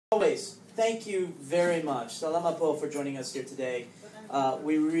Always, thank you very much. Salamat po for joining us here today.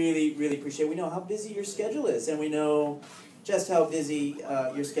 We really, really appreciate it. We know how busy your schedule is, and we know just how busy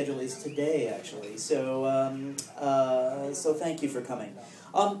your schedule is today, actually. So thank you for coming.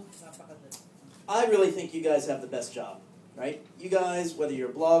 I really think you guys have the best job, right? You guys, whether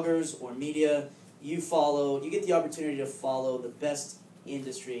you're bloggers or media, you get the opportunity to follow the best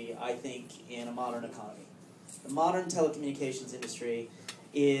industry, I think, in a modern economy. The modern telecommunications industry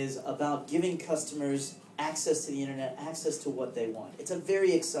is about giving customers access to the internet, access to what they want. It's a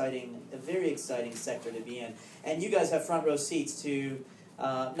very exciting sector to be in. And you guys have front row seats to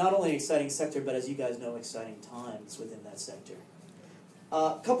not only an exciting sector, but as you guys know, exciting times within that sector.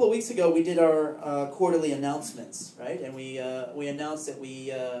 A couple of weeks ago, we did our quarterly announcements, right? And we announced that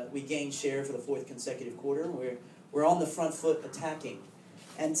we gained share for the 4th consecutive quarter. We're on the front foot attacking.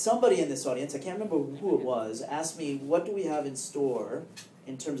 And somebody in this audience, I can't remember who it was, asked me, what do we have in store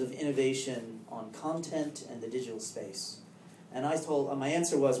in terms of innovation on content and the digital space? And my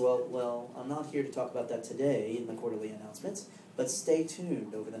answer was, well, I'm not here to talk about that today in the quarterly announcements, but stay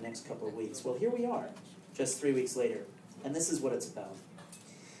tuned over the next couple of weeks. Well, here we are, just 3 weeks later, and this is what it's about.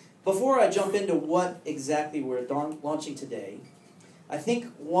 Before I jump into what exactly we're launching today, I think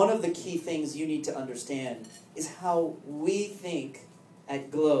one of the key things you need to understand is how we think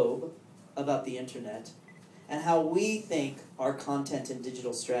at Globe about the internet, and how we think our content and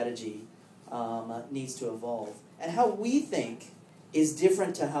digital strategy needs to evolve, and how we think is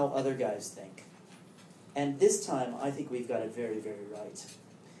different to how other guys think. And this time, I think we've got it very, very right.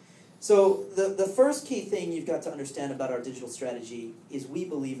 So the first key thing you've got to understand about our digital strategy is we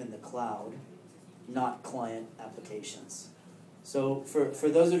believe in the cloud, not client applications. So for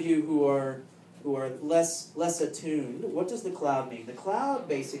those of you who are less attuned, what does the cloud mean? The cloud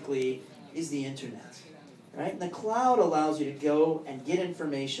basically is the internet, right? And the cloud allows you to go and get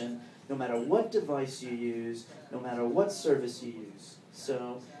information no matter what device you use, no matter what service you use.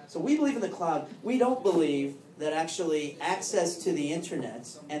 So we believe in the cloud. We don't believe that actually access to the internet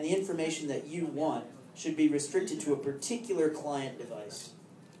and the information that you want should be restricted to a particular client device.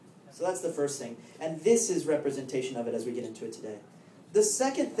 So that's the first thing. And this is representation of it as we get into it today. The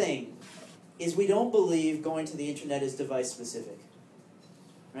second thing is we don't believe going to the internet is device specific.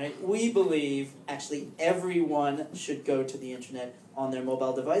 Right? We believe actually everyone should go to the internet on their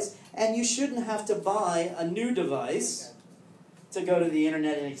mobile device, and you shouldn't have to buy a new device to go to the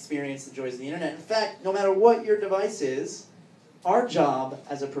internet and experience the joys of the internet. In fact, no matter what your device is, our job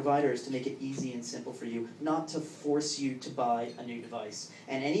as a provider is to make it easy and simple for you, not to force you to buy a new device.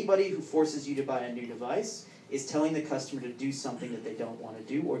 And anybody who forces you to buy a new device is telling the customer to do something that they don't want to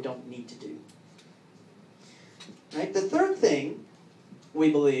do or don't need to do. Right? The third thing we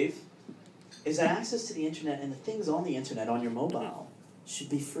believe is that access to the internet and the things on the internet on your mobile should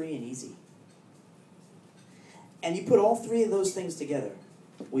be free and easy. And you put all three of those things together.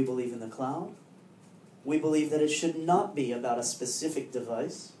 We believe in the cloud. We believe that it should not be about a specific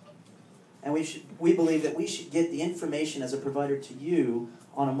device. And we believe that we should get the information as a provider to you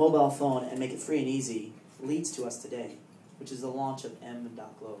on a mobile phone and make it free and easy, leads to us today, which is the launch of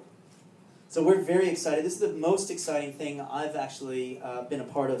m.Globe. So we're very excited. This is the most exciting thing I've actually been a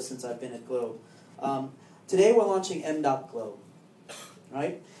part of since I've been at Globe. Today we're launching m.Globe,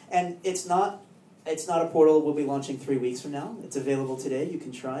 right? And it's not a portal we'll be launching 3 weeks from now. It's available today. You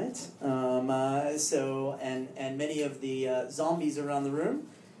can try it. And many of the zombies around the room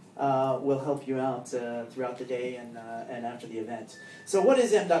will help you out throughout the day and after the event. So what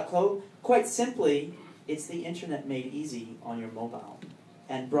is m.Globe? Quite simply, it's the internet made easy on your mobile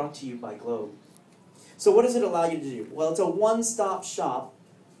and brought to you by Globe. So what does it allow you to do? Well, it's a one-stop shop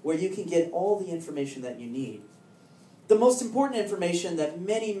where you can get all the information that you need. The most important information that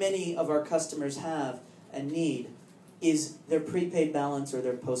many, many of our customers have and need is their prepaid balance or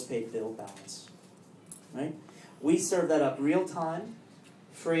their postpaid bill balance. Right? We serve that up real time,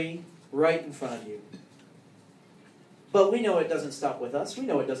 free, right in front of you. But we know it doesn't stop with us. We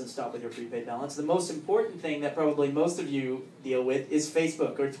know it doesn't stop with your prepaid balance. The most important thing that probably most of you deal with is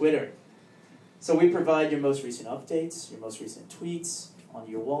Facebook or Twitter. So we provide your most recent updates, your most recent tweets on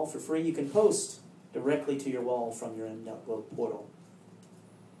your wall for free. You can post directly to your wall from your m.Globe portal.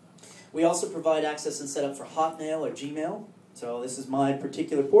 We also provide access and setup for Hotmail or Gmail. So this is my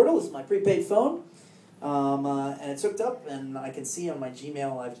particular portal. This is my prepaid phone. And it's hooked up, and I can see on my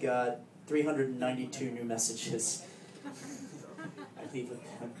Gmail I've got 392 new messages. I lead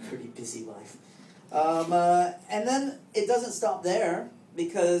a pretty busy life. And then it doesn't stop there,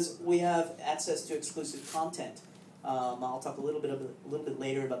 because we have access to exclusive content. I'll talk a little bit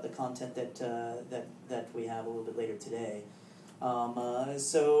later about the content that we have a little bit later today.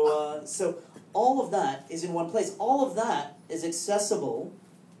 So all of that is in one place. All of that is accessible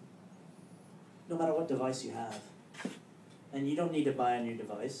no matter what device you have. And you don't need to buy a new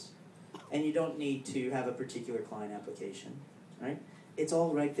device. And you don't need to have a particular client application, right? It's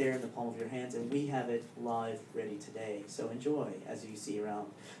all right there in the palm of your hands, and we have it live ready today. So enjoy as you see around.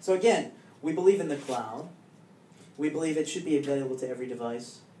 So again, we believe in the cloud. We believe it should be available to every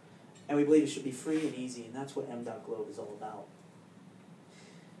device. And we believe it should be free and easy, and that's what m.Globe is all about.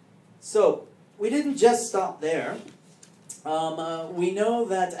 So we didn't just stop there. We know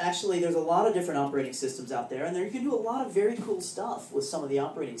that actually there's a lot of different operating systems out there, and you can do a lot of very cool stuff with some of the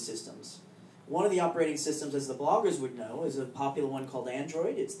operating systems. One of the operating systems, as the bloggers would know, is a popular one called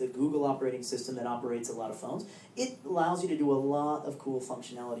Android. It's the Google operating system that operates a lot of phones. It allows you to do a lot of cool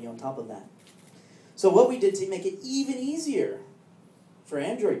functionality on top of that. So what we did to make it even easier for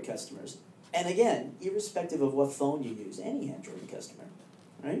Android customers, and again, irrespective of what phone you use, any Android customer,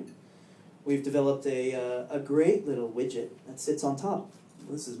 right? We've developed a great little widget that sits on top.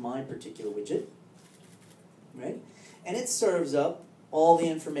 This is my particular widget, right? And it serves up all the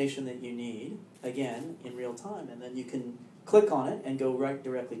information that you need, again, in real time. And then you can click on it and go right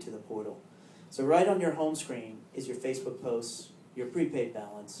directly to the portal. So right on your home screen is your Facebook posts, your prepaid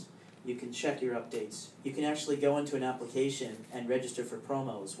balance. You can check your updates. You can actually go into an application and register for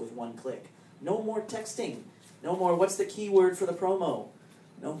promos with one click. No more texting. No more, what's the keyword for the promo?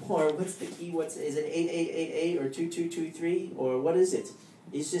 No more, what's the key, is it 8888 or 2223, or what is it?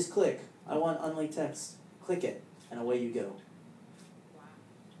 You just click, I want unlinked text. Click it, and away you go.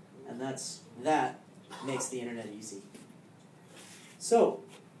 And that makes the internet easy. So,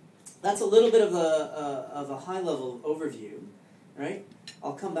 that's a little bit of a high-level overview, right?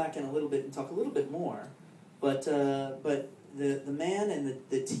 I'll come back in a little bit and talk a little bit more, but the man and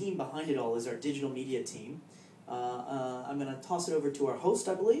the team behind it all is our digital media team. I'm going to toss it over to our host,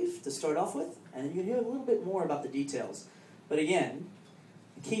 I believe, to start off with, and then you can hear a little bit more about the details. But again,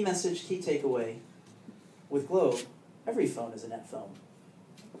 the key message, key takeaway, with Globe, every phone is a net phone.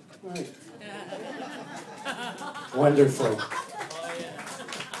 Right. Wonderful.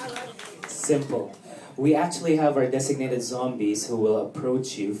 Simple. We actually have our designated zombies who will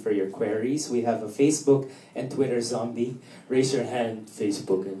approach you for your queries. We have a Facebook and Twitter zombie. Raise your hand,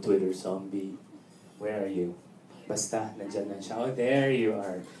 Facebook and Twitter zombie. Where are you? Basta, nandyan na siya. Oh, there you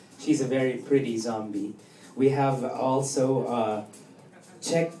are. She's a very pretty zombie. We have also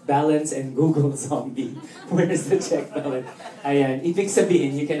check balance and Google zombie. Where's the check balance? Ayan, ibig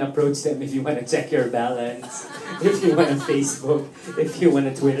sabihin, you can approach them if you want to check your balance, if you want to Facebook, if you want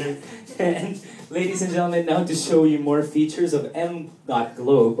to Twitter. And ladies and gentlemen, now to show you more features of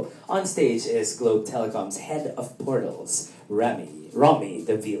m.Globe, on stage is Globe Telecom's head of portals, Rami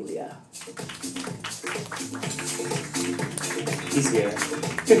Davila. He's here.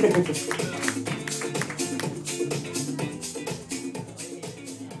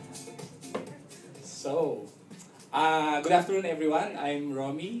 So, good afternoon everyone. I'm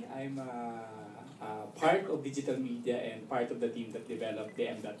Romy. I'm part of digital media and part of the team that developed the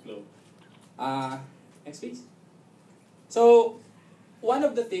m.Globe. Next please. So, one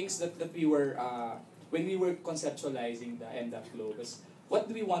of the things that we were, when we were conceptualizing the m.Globe is, what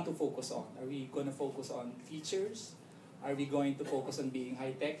do we want to focus on? Are we going to focus on features? Are we going to focus on being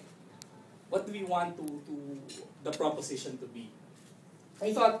high-tech? What do we want the proposition to be?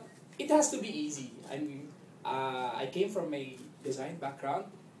 I thought, it has to be easy. I mean, I came from a design background,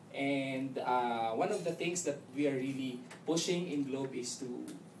 and one of the things that we are really pushing in Globe is to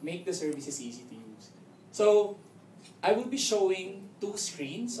make the services easy to use. So, I will be showing two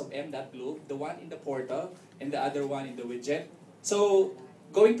screens of m.Globe, the one in the portal and the other one in the widget. So,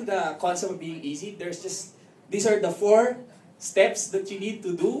 going to the concept of being easy, these are the 4 steps that you need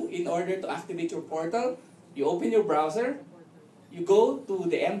to do in order to activate your portal. You open your browser, you go to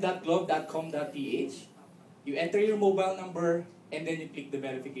the m.globe.com.ph, you enter your mobile number, and then you click the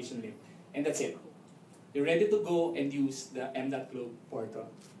verification link. And that's it. You're ready to go and use the m.Globe portal.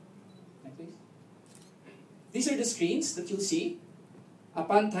 Next, please. These are the screens that you'll see.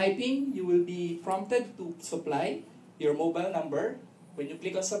 Upon typing, you will be prompted to supply your mobile number. When you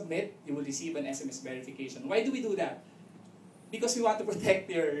click on submit, you will receive an SMS verification. Why do we do that? Because we want to protect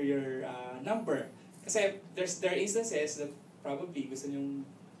your number. Kasi there are instances that probably gusto nyong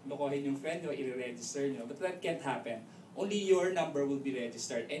lokohin yung friend nyo, i-register nyo, but that can't happen. Only your number will be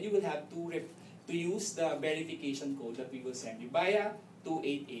registered, and you will have to use the verification code that we will send you via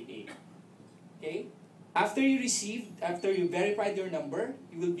 2888. Okay? After you verified your number,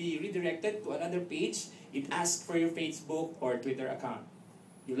 you will be redirected to another page. It asks for your Facebook or Twitter account.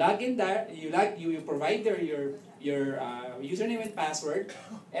 You log in there, you provide your your username and password,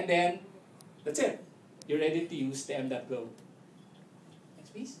 and then that's it. You're ready to use the m.Globe. Next,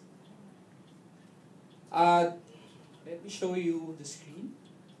 please. Let me show you the screen.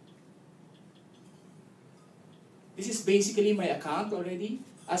 This is basically my account already.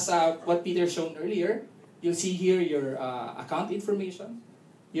 As what Peter shown earlier, you'll see here your account information,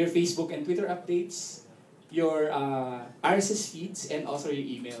 your Facebook and Twitter updates, your RSS feeds, and also your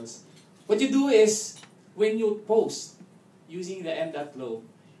emails. What you do is, when you post using the m.Globe,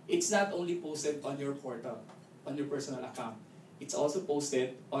 it's not only posted on your portal, on your personal account. It's also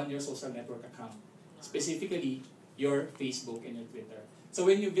posted on your social network account, specifically your Facebook and your Twitter. So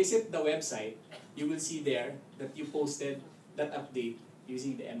when you visit the website, you will see there that you posted that update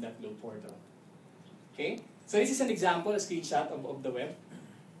using the m.Globe portal. Okay? So this is an example, a screenshot of the web.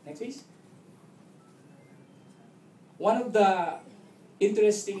 Next, please. One of the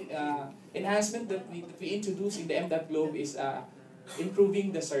interesting enhancement that we introduced in the m.Globe is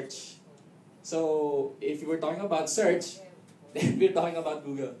improving the search. So if you were talking about search, then we're talking about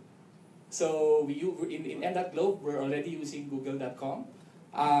Google. So in m.Globe, we're already using google.com.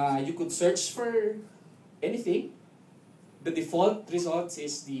 You could search for anything. The default results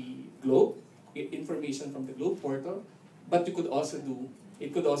is the Globe, information from the Globe portal, but it could also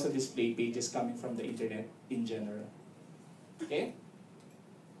display pages coming from the internet in general. Okay?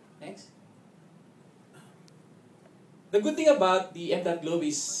 Next. The good thing about the m.Globe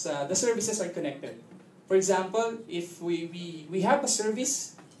is the services are connected. For example, if we have a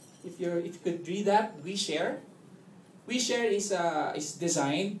service, if you could read that, WeShare. WeShare is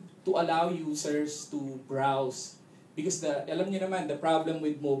designed to allow users to browse, because alam niyo naman, the problem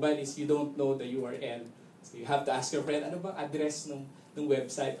with mobile is you don't know the URL. So you have to ask your friend, ano bang address ng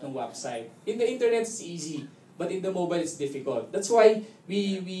website, ng website. In the internet, it's easy, but in the mobile, it's difficult. That's why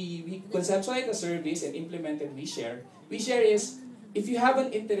we conceptualized a service and implemented WeShare. WeShare is, if you have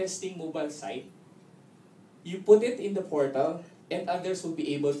an interesting mobile site, you put it in the portal, and others will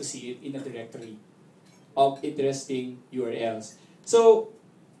be able to see it in a directory of interesting URLs. So,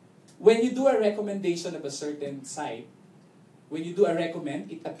 when you do a recommendation of a certain site, when you do a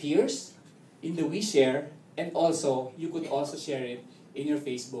recommend, it appears in the WeShare, and also, you could also share it in your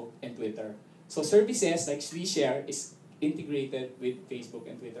Facebook and Twitter. So services like WeShare is integrated with Facebook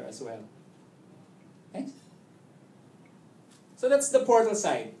and Twitter as well. Next. So that's the portal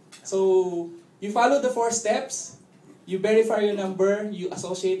side. So you follow the 4 steps, you verify your number, you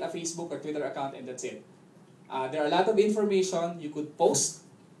associate a Facebook or Twitter account, and that's it. There are a lot of information you could post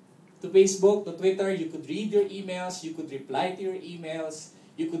to Facebook, to Twitter. You could read your emails, you could reply to your emails,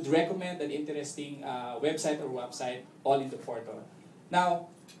 you could recommend an interesting website or website, all in the portal. Now,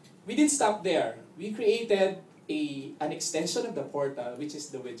 we didn't stop there. We created an extension of the portal, which is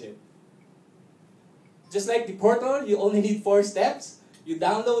the widget. Just like the portal, you only need 4 steps. You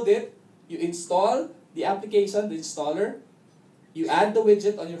download it, you install the application, the installer, you add the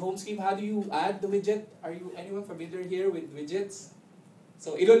widget on your home screen. How do you add the widget? Anyone familiar here with widgets?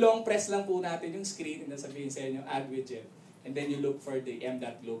 So, ilolong press lang po natin yung screen and then sabihin sa inyo, add widget. And then you look for the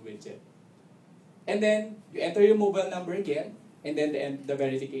m.Globe widget. And then, you enter your mobile number again, and then the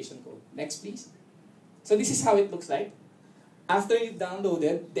verification code. Next, please. So, this is how it looks like. After you've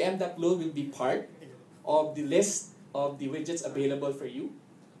downloaded, the m.Globe will be part of the list of the widgets available for you.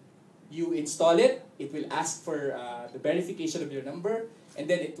 You install it, it will ask for the verification of your number, and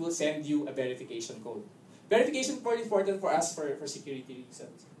then it will send you a verification code. Verification code is important for us for security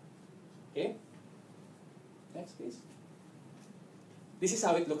reasons. Okay? Next, please. This is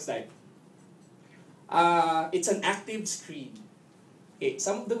how it looks like. It's an active screen. Okay,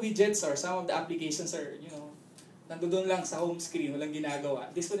 some of the widgets or some of the applications are, nandoon lang sa home screen, walang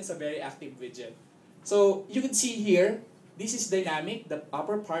ginagawa. This one is a very active widget. So, you can see here, this is dynamic. The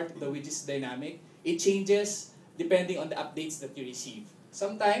upper part of the widget is dynamic. It changes depending on the updates that you receive.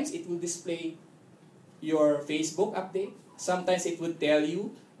 Sometimes, it will display your Facebook update. Sometimes, it will tell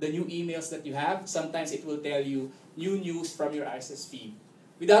you the new emails that you have. Sometimes, it will tell you new news from your RSS feed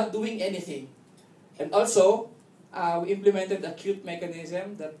without doing anything. And also, we implemented a cute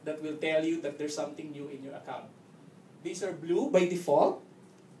mechanism that will tell you that there's something new in your account. These are blue by default,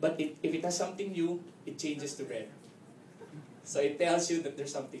 but if it has something new, it changes to red. So it tells you that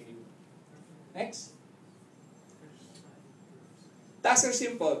there's something new. Next. Tasks are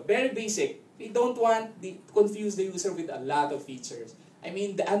simple, very basic. We don't want to confuse the user with a lot of features. I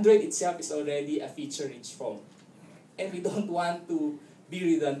mean, the Android itself is already a feature-rich phone. And we don't want to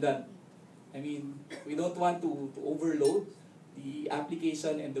be redundant. I mean, we don't want to overload the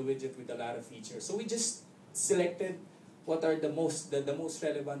application and the widget with a lot of features. So we just selected what are the most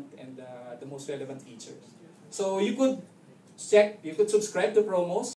relevant and the most relevant features. So you could subscribe to promos.